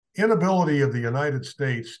inability of the United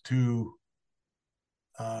States to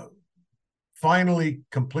uh, finally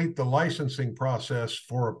complete the licensing process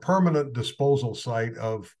for a permanent disposal site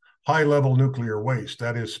of high-level nuclear waste,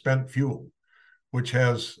 that is spent fuel, which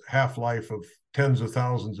has half-life of tens of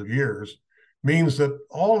thousands of years, means that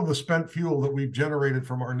all of the spent fuel that we've generated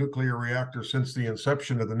from our nuclear reactor since the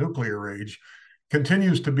inception of the nuclear age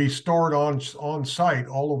continues to be stored on site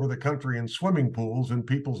all over the country in swimming pools in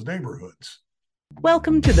people's neighborhoods.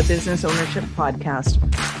 Welcome to the Business Ownership Podcast,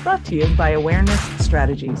 brought to you by Awareness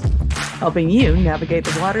Strategies, helping you navigate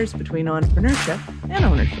the waters between entrepreneurship and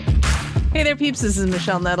ownership. Hey there, peeps. This is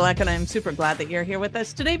Michelle Nedelec, and I'm super glad that you're here with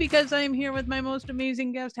us today because I am here with my most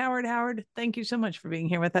amazing guest, Howard. Howard, thank you so much for being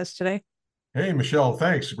here with us today. Hey, Michelle,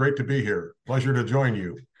 thanks. Great to be here. Pleasure to join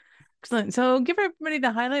you. Excellent. So give everybody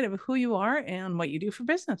the highlight of who you are and what you do for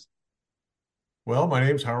business. Well, my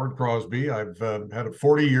name's Howard Crosby. I've had a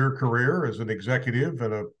 40-year career as an executive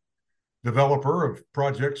and a developer of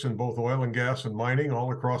projects in both oil and gas and mining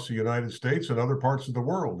all across the United States and other parts of the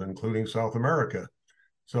world, including South America.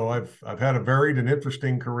 So I've had a varied and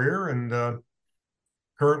interesting career, and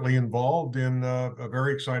currently involved in a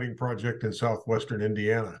very exciting project in southwestern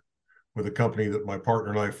Indiana with a company that my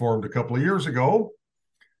partner and I formed a couple of years ago.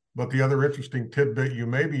 But the other interesting tidbit you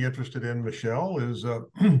may be interested in, Michelle, is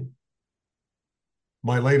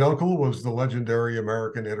my late uncle was the legendary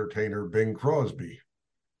American entertainer Bing Crosby.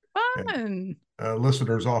 Fun. And,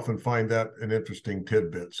 listeners often find that an interesting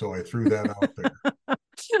tidbit, so I threw that out there.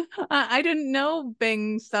 I didn't know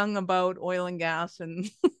Bing sung about oil and gas, and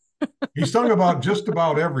he sung about just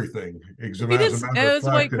about everything. As a it matter of was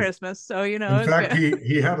White fact, Christmas, so in fact,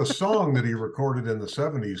 he had a song that he recorded in the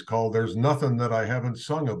 70s called "There's Nothing That I Haven't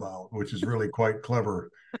Sung About," which is really quite clever.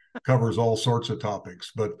 Covers all sorts of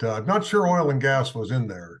topics, but I'm not sure oil and gas was in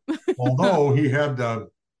there. Although he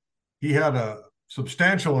had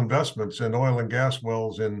substantial investments in oil and gas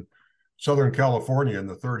wells in Southern California in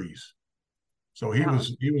the 30s. So he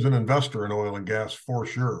was an investor in oil and gas for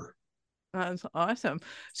sure. That's awesome.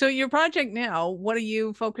 So your project now, what are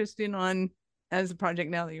you focused in on as a project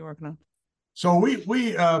now that you're working on? So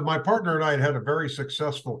my partner and I had a very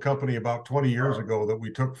successful company about 20 years ago that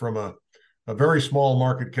we took from a very small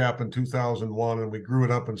market cap in 2001, and we grew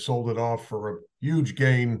it up and sold it off for a huge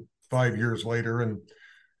gain 5 years later. And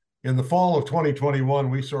in the fall of 2021,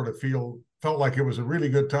 we sort of felt like it was a really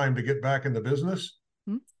good time to get back in the business.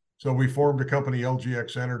 Mm-hmm. So we formed a company,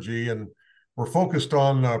 LGX Energy, and we're focused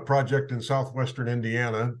on a project in southwestern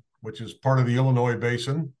Indiana, which is part of the Illinois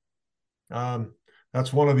Basin.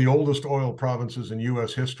 That's one of the oldest oil provinces in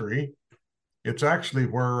U.S. history. It's actually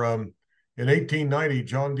where in 1890,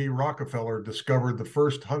 John D. Rockefeller discovered the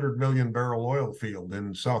first 100 million barrel oil field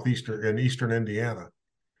in eastern Indiana.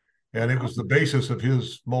 And it was the basis of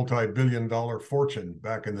his multi-billion-dollar fortune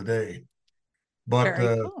back in the day. But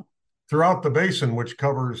cool. Throughout the basin, which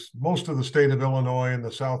covers most of the state of Illinois and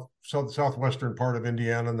the southwestern part of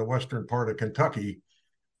Indiana and the western part of Kentucky,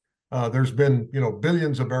 there's been,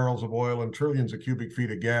 billions of barrels of oil and trillions of cubic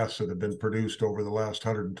feet of gas that have been produced over the last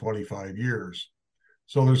 125 years.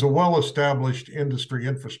 So there's a well-established industry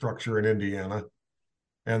infrastructure in Indiana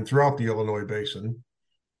and throughout the Illinois Basin.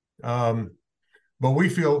 But we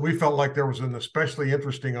felt like there was an especially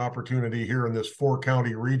interesting opportunity here in this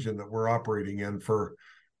 4-county region that we're operating in for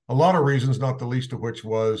a lot of reasons, not the least of which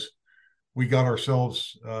was we got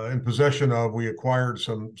ourselves we acquired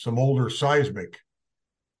some older seismic,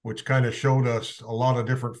 which kind of showed us a lot of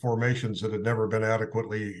different formations that had never been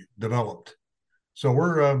adequately developed. So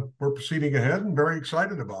we're proceeding ahead and very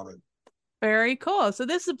excited about it. Very cool. So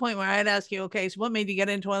this is the point where I'd ask you, okay, so what made you get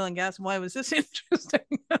into oil and gas and why was this interesting?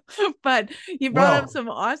 But you brought up some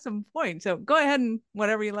awesome points. So go ahead and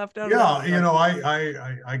whatever you left out. Yeah,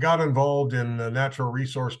 I got involved in natural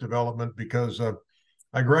resource development because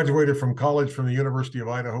I graduated from college from the University of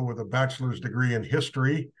Idaho with a bachelor's degree in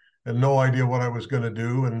history and no idea what I was going to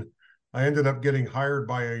do. And I ended up getting hired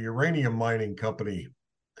by a uranium mining company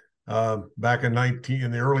back in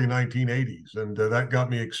the early 1980s. And that got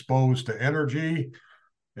me exposed to energy,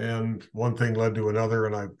 and one thing led to another.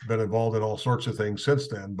 And I've been involved in all sorts of things since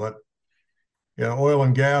then. But oil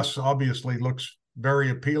and gas obviously looks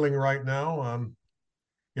very appealing right now.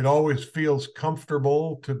 It always feels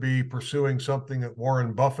comfortable to be pursuing something that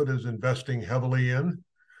Warren Buffett is investing heavily in.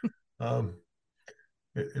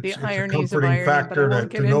 It's a comforting factor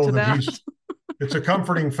to know that it's a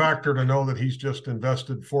comforting factor to know that he's just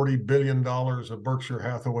invested $40 billion of Berkshire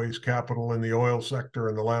Hathaway's capital in the oil sector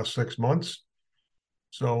in the last 6 months.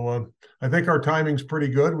 So I think our timing's pretty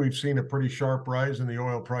good. We've seen a pretty sharp rise in the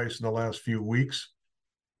oil price in the last few weeks.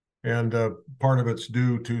 And part of it's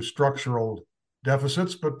due to structural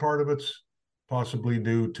deficits, but part of it's possibly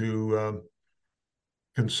due to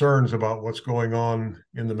concerns about what's going on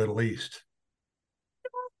in the Middle East.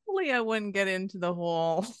 Hopefully, I wouldn't get into the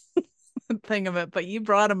whole thing of it, but you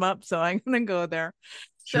brought him up, so I'm going to go there.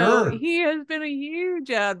 So Sure. he has been a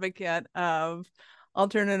huge advocate of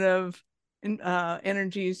alternative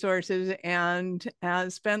energy sources and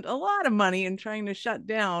has spent a lot of money in trying to shut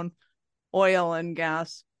down oil and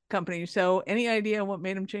gas companies. So, any idea what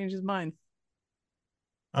made him change his mind?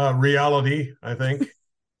 Reality, I think.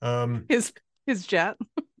 Um, His jet.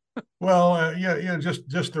 well, yeah,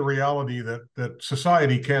 just the reality that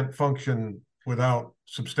society can't function without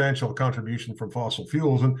substantial contribution from fossil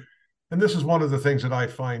fuels, and this is one of the things that I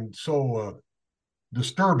find so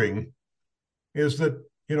disturbing is that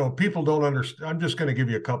people don't understand. I'm just going to give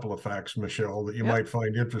you a couple of facts, Michelle, that you Yep. might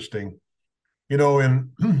find interesting. In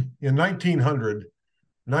in 1900,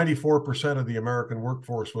 94% of the American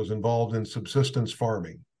workforce was involved in subsistence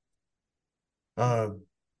farming. Uh,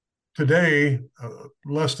 Today,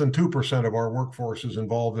 less than 2% of our workforce is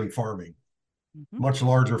involved in farming. Mm-hmm. Much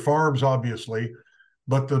larger farms, obviously,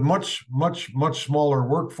 but the much, much, much smaller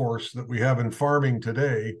workforce that we have in farming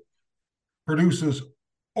today produces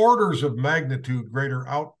orders of magnitude greater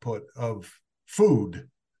output of food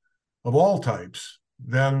of all types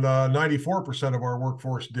than 94% of our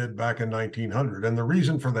workforce did back in 1900. And the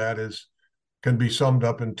reason for that can be summed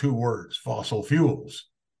up in two words: fossil fuels,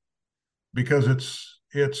 because it's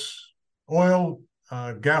oil,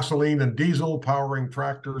 gasoline, and diesel powering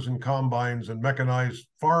tractors and combines and mechanized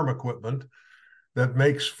farm equipment that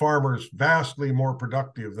makes farmers vastly more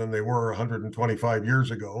productive than they were 125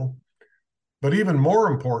 years ago. But even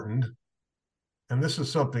more important, and this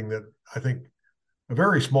is something that I think a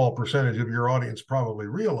very small percentage of your audience probably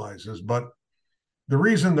realizes, but the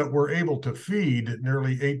reason that we're able to feed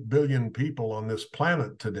nearly 8 billion people on this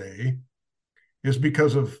planet today is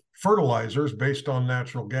because of fertilizers based on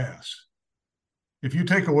natural gas. If you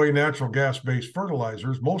take away natural gas-based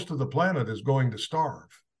fertilizers, most of the planet is going to starve.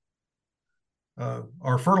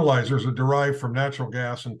 Our fertilizers are derived from natural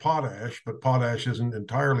gas and potash, but potash isn't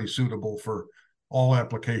entirely suitable for all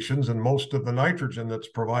applications, and most of the nitrogen that's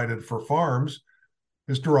provided for farms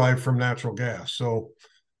is derived from natural gas. So,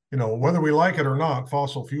 whether we like it or not,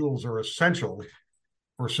 fossil fuels are essential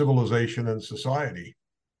for civilization and society.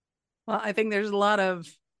 Well, I think there's a lot of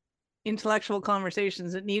intellectual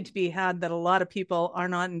conversations that need to be had that a lot of people are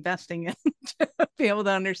not investing in to be able to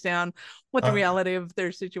understand what the Uh, reality of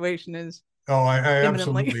their situation is oh, I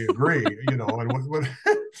imminently. absolutely agree.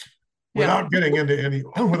 Yeah. Without getting into any,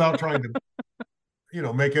 without trying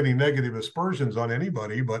to, make any negative aspersions on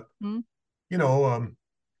anybody, but Mm-hmm. you know, um,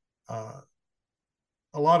 uh,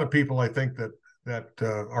 a lot of people, I think that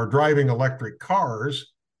are driving electric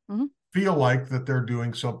cars Mm-hmm. feel like that they're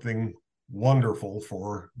doing something wonderful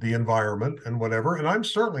for the environment and whatever. And I'm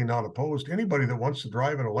certainly not opposed. Anybody that wants to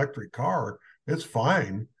drive an electric car, it's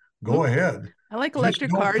fine. Go ahead. I like Just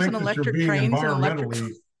electric don't cars and think that you're electric being trains and electric. environmentally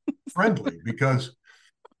friendly, because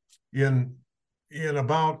in in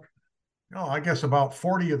about I guess about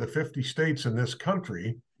 40 of the 50 states in this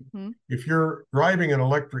country, Mm-hmm. if you're driving an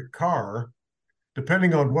electric car,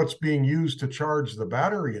 depending on what's being used to charge the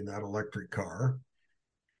battery in that electric car,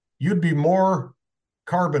 you'd be more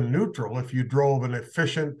carbon neutral if you drove an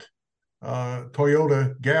efficient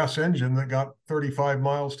Toyota gas engine that got 35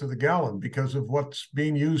 miles to the gallon because of what's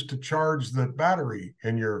being used to charge the battery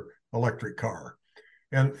in your electric car.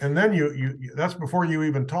 And then you that's before you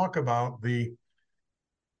even talk about the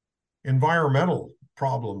environmental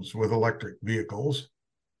problems with electric vehicles,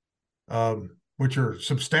 which are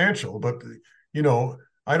substantial. But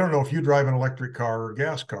I don't know if you drive an electric car or a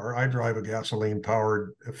gas car. I drive a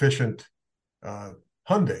gasoline-powered, efficient uh,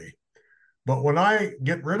 Hyundai. But when I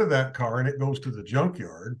get rid of that car and it goes to the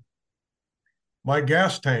junkyard, my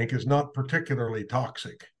gas tank is not particularly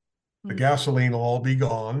toxic. The Mm-hmm. gasoline will all be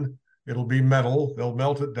gone. It'll be metal. They'll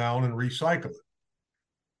melt it down and recycle it.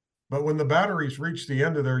 But when the batteries reach the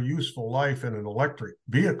end of their useful life in an electric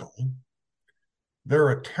vehicle, they're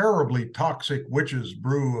a terribly toxic witch's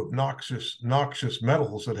brew of noxious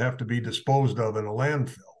metals that have to be disposed of in a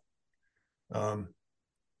landfill. Um,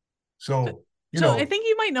 So, so, you so I know, think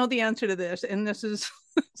you might know the answer to this, and this is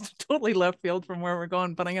totally left field from where we're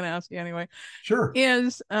going, but I'm going to ask you anyway. sure.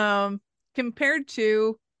 Is compared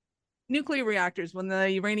to nuclear reactors, when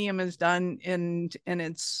the uranium is done and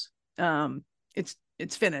it's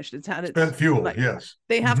finished, it's had its Spent fuel, like yes.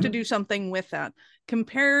 they have to Mm-hmm. do something with that.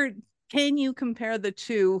 Can you compare the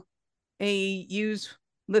two, a used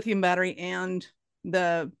lithium battery and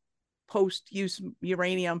the post-use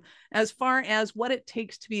uranium, as far as what it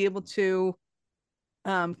takes to be able to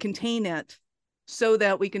contain it so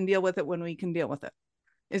that we can deal with it when we can deal with it.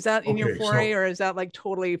 Is that in your Okay, foray, so or is that like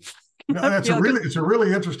totally no, left field? it's a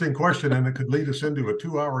really interesting question, and it could lead us into a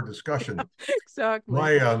 2-hour discussion.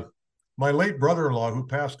 Exactly. My late brother-in-law, who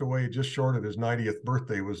passed away just short of his 90th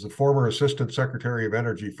birthday, was the former Assistant Secretary of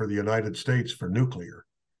Energy for the United States for nuclear.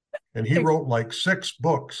 And he wrote like 6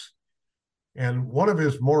 books. And one of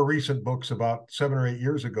his more recent books, about 7 or 8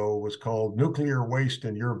 years ago, was called Nuclear Waste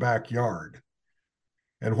in Your Backyard.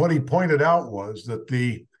 And what he pointed out was that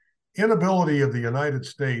the inability of the United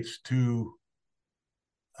States to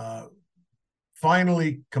uh,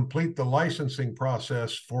 finally complete the licensing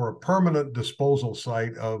process for a permanent disposal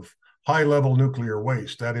site of high-level nuclear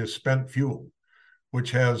waste, that is spent fuel, which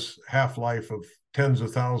has half-life of tens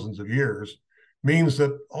of thousands of years, means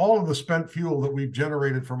that all of the spent fuel that we've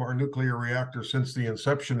generated from our nuclear reactor since the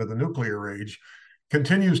inception of the nuclear age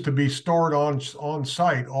continues to be stored on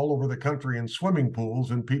site all over the country in swimming pools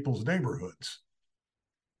in people's neighborhoods,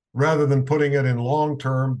 rather than putting it in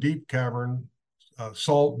long-term, deep cavern,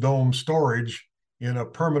 salt dome storage in a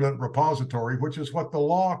permanent repository, which is what the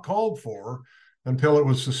law called for until it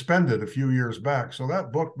was suspended a few years back. So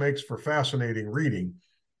that book makes for fascinating reading.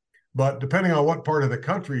 But depending on what part of the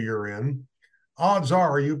country you're in, odds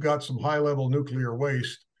are you've got some high-level nuclear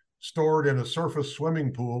waste stored in a surface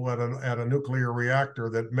swimming pool at a nuclear reactor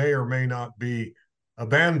that may or may not be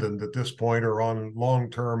abandoned at this point or on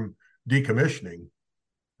long-term decommissioning.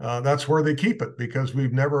 That's where they keep it, because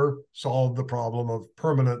we've never solved the problem of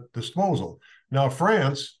permanent disposal. Now,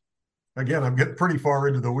 France, again, I'm getting pretty far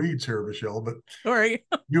into the weeds here, Michelle, but Sorry.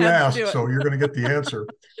 you asked, so you're going to get the answer.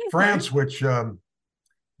 France, Right. which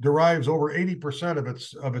derives over 80%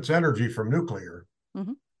 of its energy from nuclear,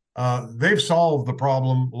 they've solved the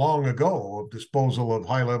problem long ago of disposal of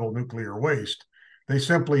high-level nuclear waste. They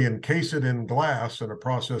simply encase it in glass in a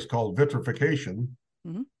process called vitrification,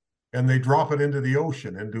 and they drop it into the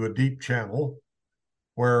ocean, into a deep channel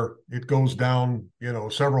where it goes down,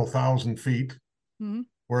 several thousand feet,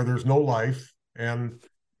 where there's no life. And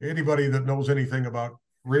anybody that knows anything about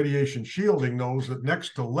radiation shielding knows that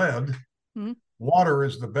next to lead, water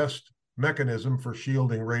is the best mechanism for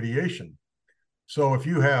shielding radiation. So if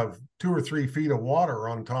you have 2 or 3 feet of water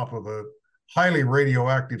on top of a highly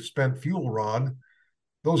radioactive spent fuel rod,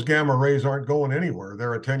 those gamma rays aren't going anywhere.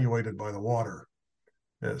 They're attenuated by the water.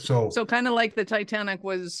 So kind of like the Titanic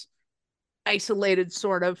was isolated,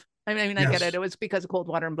 sort of. I mean, I get it. Yes. It was because of cold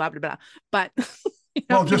water and blah blah blah. But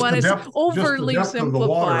Well, if you want to overly just the depth of the simplify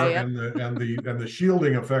water it, and the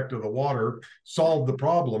shielding effect of the water solved the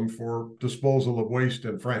problem for disposal of waste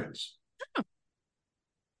in France.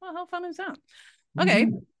 well, how fun is that? Okay.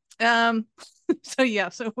 So yeah,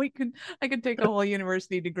 I could take a whole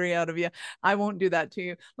university degree out of you. I won't do that to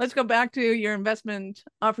you. Let's go back to your investment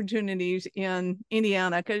opportunities in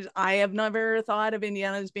Indiana, because I have never thought of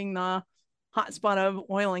Indiana as being the hotspot of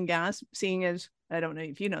oil and gas, seeing as, I don't know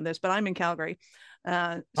if you know this, but I'm in Calgary.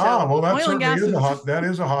 Well, that oil and certainly gas is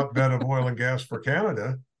a hotbed of oil and gas for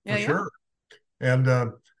Canada, for yeah. sure.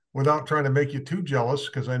 And without trying to make you too jealous,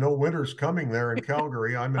 because I know winter's coming there in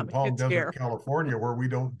Calgary. I'm in Palm Desert, here. California, where we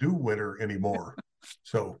don't do winter anymore.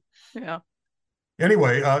 So yeah.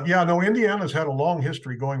 Anyway, Indiana's had a long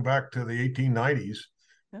history going back to the 1890s.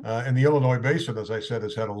 And the Illinois Basin, as I said,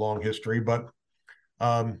 has had a long history. But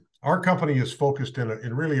our company is focused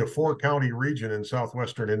in really a 4-county region in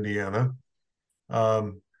southwestern Indiana: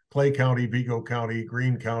 Clay County, Vigo County,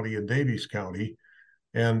 Greene County, and Daviess County.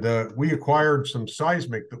 And we acquired some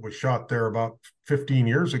seismic that was shot there about 15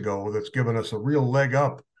 years ago that's given us a real leg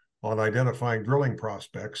up on identifying drilling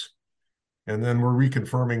prospects. And then we're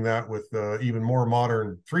reconfirming that with even more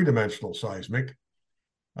modern 3-dimensional seismic.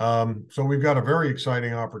 So we've got a very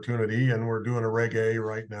exciting opportunity, and we're doing a Reg A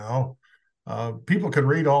right now. People can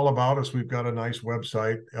read all about us. We've got a nice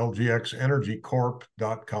website,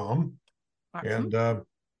 lgxenergycorp.com. Awesome.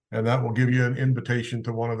 And that will give you an invitation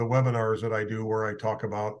to one of the webinars that I do, where I talk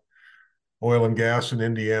about oil and gas in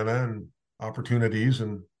Indiana and opportunities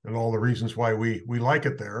and all the reasons why we like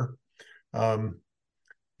it there.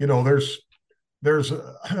 There's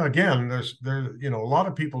again, a lot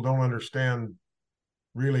of people don't understand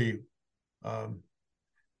really the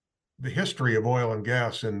history of oil and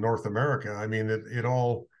gas in North America. I mean, it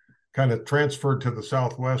all kind of transferred to the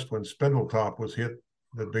Southwest when Spindletop was hit,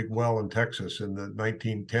 the big well in Texas in the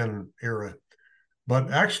 1910 era.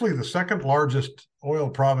 But actually, the second largest oil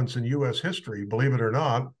province in U.S. history, believe it or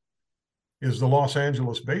not, is the Los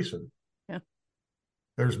Angeles Basin. Yeah.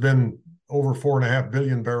 There's been over 4.5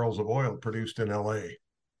 billion barrels of oil produced in L.A.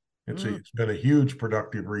 It's been a huge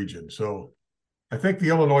productive region. So I think the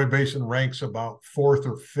Illinois Basin ranks about 4th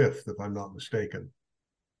or 5th, if I'm not mistaken.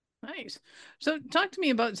 Nice. So talk to me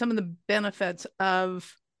about some of the benefits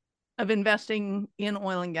of investing in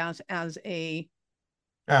oil and gas as a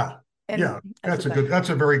Yeah, and yeah, as a that's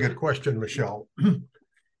a very good question, Michelle.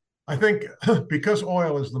 I think because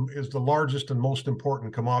oil is the largest and most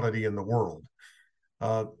important commodity in the world.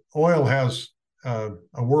 Uh, Oil has a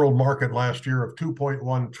world market last year of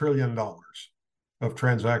 $2.1 trillion of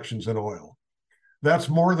transactions in oil. That's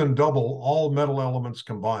more than double all metal elements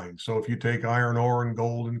combined. So if you take iron ore and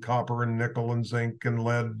gold and copper and nickel and zinc and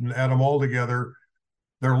lead and add them all together,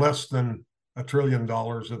 they're less than $1 trillion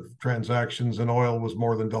of transactions, and oil was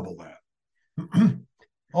more than double that.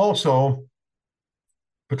 Also,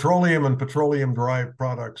 petroleum and petroleum derived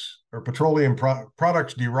products, or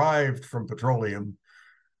products derived from petroleum,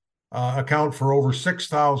 account for over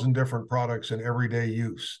 6,000 different products in everyday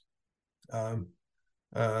use. Um,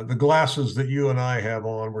 the glasses that you and I have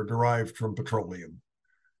on were derived from petroleum.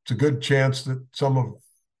 It's a good chance that some of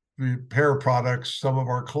the hair products, some of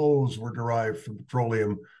our clothes were derived from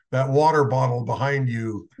petroleum. That water bottle behind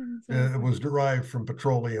you was derived from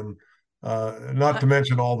petroleum. Not to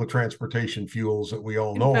mention all the transportation fuels that we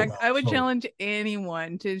all In know fact, about. I would So, challenge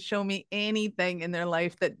anyone to show me anything in their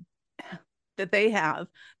life that they have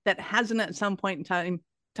that hasn't at some point in time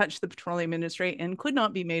touched the petroleum industry and could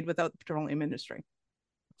not be made without the petroleum industry.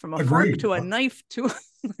 From a fork agreed, to a knife to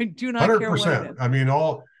I do not care what it 100%. is. I mean,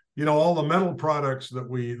 all the metal products that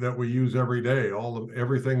we use every day,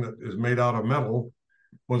 everything that is made out of metal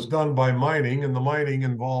was done by mining, and the mining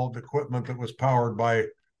involved equipment that was powered by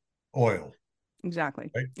oil. Exactly.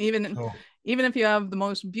 Right? Even So, even if you have the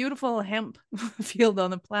most beautiful hemp field on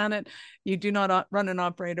the planet, you do not run and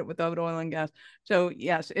operate it without oil and gas. So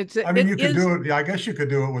yes, I mean, it you could is. do it. I guess you could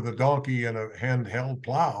do it with a donkey and a handheld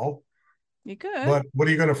plow, You could. but what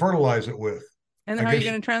are you going to fertilize it with? And I how are you guess,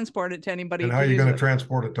 going to transport it to and anybody how to are you use going to it?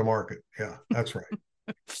 transport it to market? Yeah, that's right.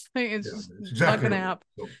 It's Yeah, just it's not exactly going to right. happen.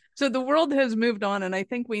 So, So the world has moved on, and I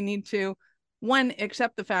think we need to one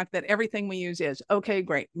accept the fact that everything we use is okay.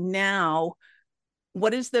 Great. Now,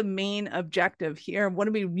 what is the main objective here? What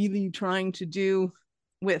are we really trying to do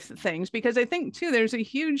with things? Because I think too, there's a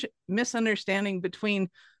huge misunderstanding between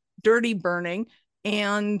dirty burning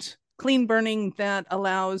and clean burning that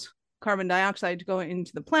allows carbon dioxide to go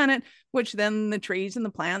into the planet, which then the trees and the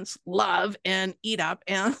plants love and eat up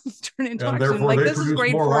and turn into and oxygen. therefore Like they this is produce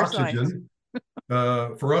great more for science, oxygen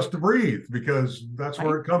for us to breathe, because that's right?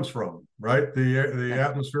 where it comes from, right? The Exactly.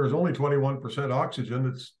 atmosphere is only 21% oxygen.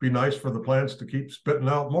 It's be nice for the plants to keep spitting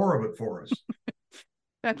out more of it for us.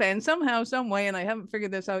 Exactly. And somehow, some way, and I haven't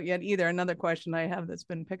figured this out yet either. Another question I have that's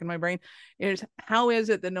been picking my brain is how is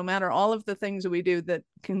it that no matter all of the things that we do, that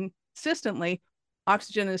consistently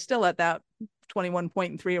oxygen is still at that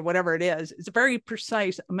 21.3 or whatever it is? It's a very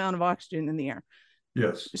precise amount of oxygen in the air.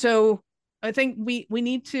 Yes. So I think we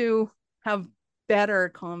need to have better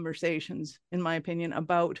conversations, in my opinion,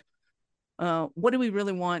 about what do we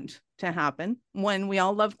really want to happen when we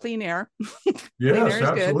all love clean air. Clean air Yes, is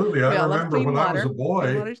good. absolutely. I We all love remember clean when I was a water.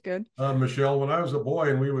 Clean boy, water is good. Michelle, when I was a boy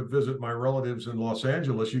and we would visit my relatives in Los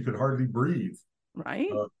Angeles, you could hardly breathe. Right.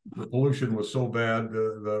 The pollution was so bad,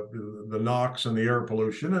 the NOx and the air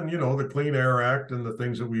pollution, and the Clean Air Act and the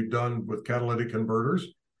things that we've done with catalytic converters.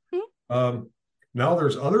 Hmm. Um, Now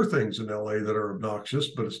there's other things in LA that are obnoxious,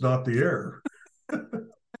 but it's not the air.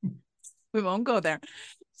 We won't go there.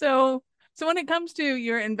 So so when it comes to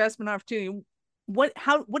your investment opportunity, what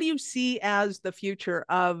do you see as the future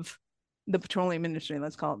of the petroleum industry?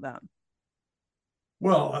 Let's call it that.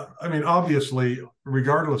 Well, I mean, obviously,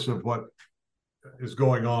 regardless of what is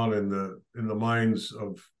going on in the minds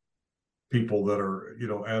of people that are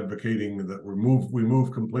advocating that we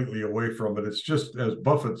move completely away from it, it's just as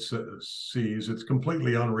Buffett sees, it's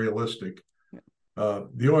completely unrealistic.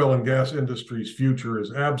 The oil and gas industry's future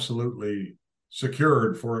is absolutely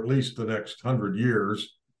secured for at least the next 100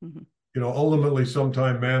 years. Mm-hmm. Ultimately,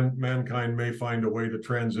 sometime mankind may find a way to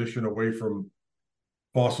transition away from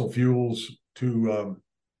fossil fuels to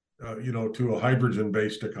a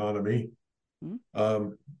hydrogen-based economy. Mm-hmm.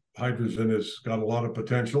 Hydrogen has got a lot of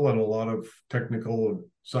potential and a lot of technical and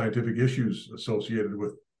scientific issues associated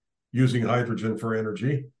with using hydrogen for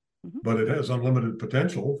energy, Mm-hmm. but it has unlimited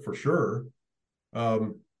potential for sure.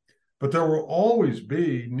 But there will always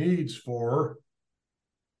be needs for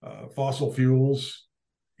fossil fuels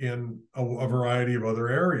in a variety of other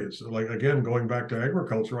areas. Like, again, going back to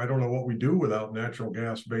agriculture, I don't know what we do without natural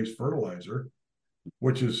gas-based fertilizer,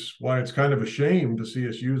 which is why it's kind of a shame to see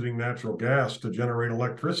us using natural gas to generate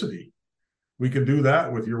electricity. We could do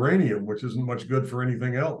that with uranium, which isn't much good for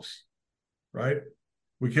anything else, right?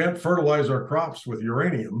 We can't fertilize our crops with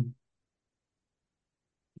uranium.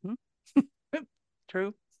 Mm-hmm.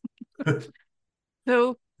 True.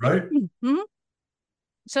 So, Right? mhm.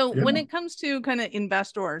 So Yeah. when it comes to kind of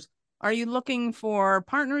investors, are you looking for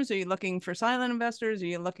partners? Are you looking for silent investors? Are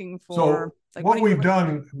you looking for So like what what are you we've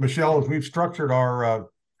looking done, Michelle, is we've structured our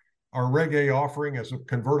Reg A offering as a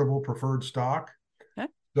convertible preferred stock. for?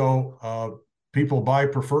 Okay. So people buy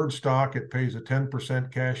preferred stock, it pays a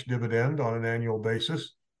 10% cash dividend on an annual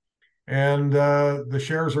basis. And the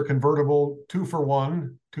shares are convertible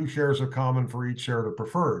 2-for-1, 2 shares of common for each share of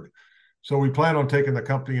preferred. So we plan on taking the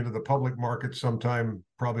company into the public market sometime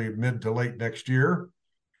probably mid to late next year.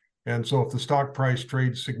 And so if the stock price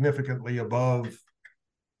trades significantly above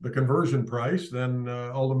the conversion price, then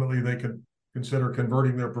ultimately they could consider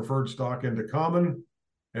converting their preferred stock into common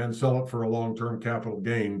and sell it for a long-term capital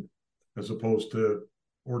gain as opposed to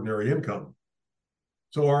ordinary income.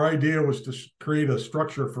 So our idea was to create a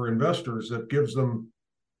structure for investors that gives them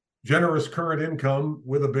generous current income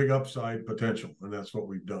with a big upside potential. And that's what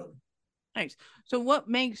we've done. Nice. So what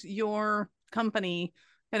makes your company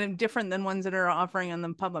kind of different than ones that are offering on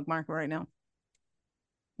the public market right now?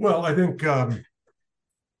 Well, I think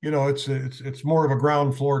it's more of a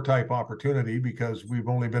ground floor type opportunity because we've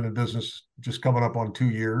only been in business just coming up on 2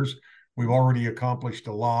 years. We've already accomplished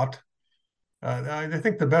a lot. I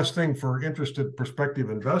think the best thing for interested prospective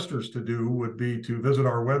investors to do would be to visit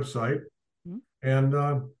our website Mhm. and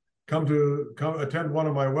come attend one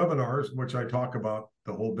of my webinars, in which I talk about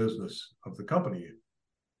the whole business of the company.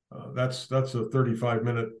 That's a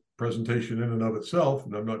 35-minute presentation in and of itself,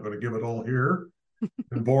 and I'm not going to give it all here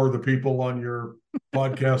and bore the people on your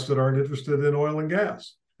podcast that aren't interested in oil and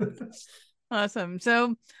gas. Awesome.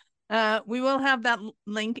 So we will have that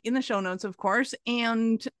link in the show notes, of course.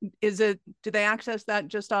 And do they access that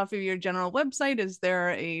just off of your general website? Is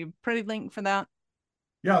there a pretty link for that?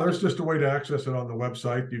 Yeah, there's just a way to access it on the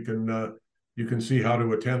website. You can see how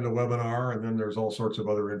to attend the webinar, and then there's all sorts of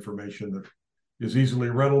other information that is easily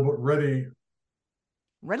Readily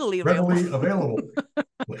available. readily available.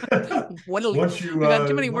 Readily. I got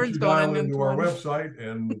too many Once words you going dial into into our one. website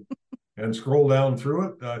and scroll down through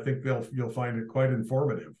it, I think you'll find it quite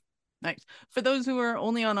informative. Nice. For those who are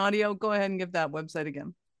only on audio, go ahead and give that website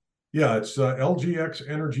again. Yeah, it's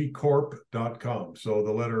lgxenergycorp.com. So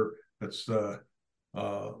the letter that's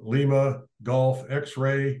Lima Golf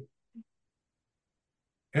X-ray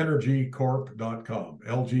energycorp.com,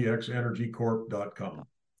 lgxenergycorp.com.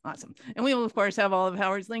 Awesome. And we will, of course, have all of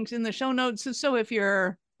Howard's links in the show notes. So if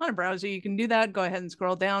you're on a browser, you can do that. Go ahead and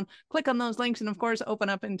scroll down, click on those links, and of course, open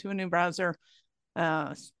up into a new browser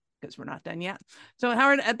because we're not done yet. So,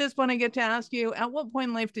 Howard, at this point, I get to ask you, at what point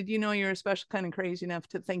in life did you know you were a special kind of crazy enough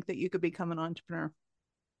to think that you could become an entrepreneur?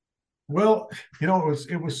 Well,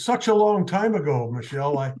 it was such a long time ago,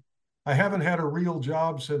 Michelle. I haven't had a real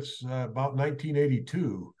job since about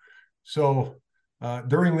 1982. So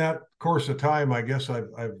during that course of time, I guess I've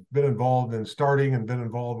been involved in starting and been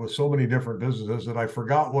involved with so many different businesses that I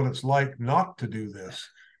forgot what it's like not to do this.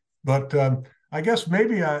 But I guess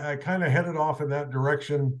maybe I kind of headed off in that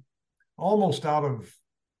direction almost out of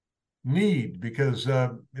need because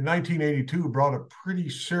in 1982 brought a pretty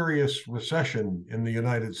serious recession in the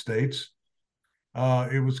United States.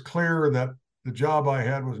 It was clear that the job I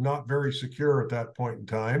had was not very secure at that point in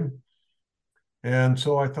time. And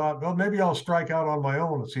so I thought, well, maybe I'll strike out on my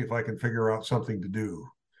own and see if I can figure out something to do.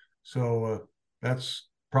 So that's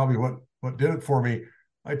probably what did it for me.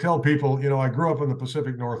 I tell people, I grew up in the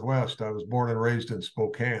Pacific Northwest. I was born and raised in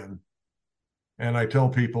Spokane. And I tell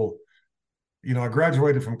people, I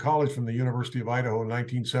graduated from college from the University of Idaho in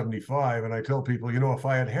 1975. And I tell people, if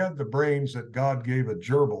I had had the brains that God gave a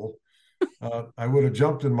gerbil, I would have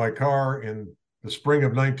jumped in my car in the spring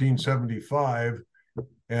of 1975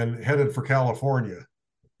 and headed for California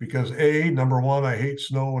because number one, I hate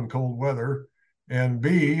snow and cold weather. And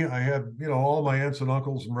B, I had, all my aunts and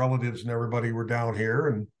uncles and relatives and everybody were down here.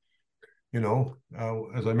 And,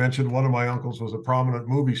 as I mentioned, one of my uncles was a prominent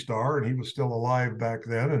movie star and he was still alive back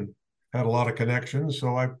then and had a lot of connections.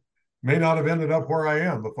 So I may not have ended up where I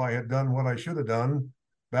am if I had done what I should have done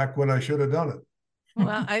back when I should have done it.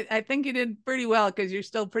 Well, I think you did pretty well because you're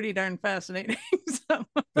still pretty darn fascinating. So.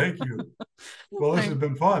 Thank you. Well, this has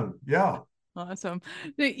been fun. Yeah. Awesome.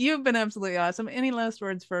 You've been absolutely awesome. Any last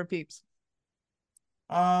words for our peeps?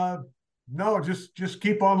 No, just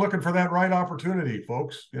keep on looking for that right opportunity,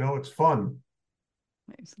 folks. It's fun.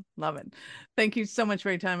 Nice. Love it. Thank you so much for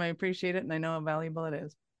your time. I appreciate it. And I know how valuable it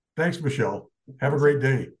is. Thanks, Michelle. Have a great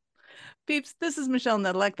day. Peeps, this is Michelle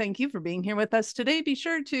Nedelec. Thank you for being here with us today. Be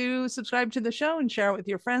sure to subscribe to the show and share it with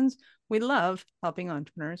your friends. We love helping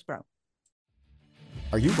entrepreneurs grow.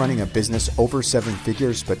 Are you running a business over 7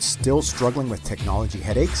 figures but still struggling with technology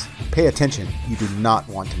headaches? Pay attention, you do not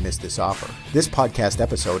want to miss this offer. This podcast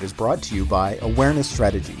episode is brought to you by Awareness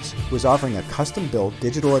Strategies, who is offering a custom-built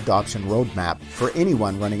digital adoption roadmap for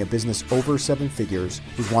anyone running a business over 7 figures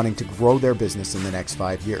who's wanting to grow their business in the next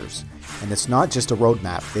 5 years. And it's not just a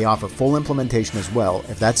roadmap, they offer full implementation as well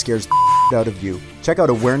if that scares the out of you. Check out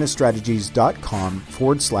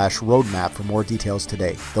awarenessstrategies.com/roadmap for more details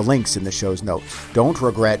today. The link's in the show's notes. Don't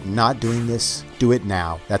regret not doing this. Do it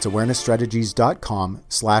now. That's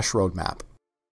awarenessstrategies.com/roadmap.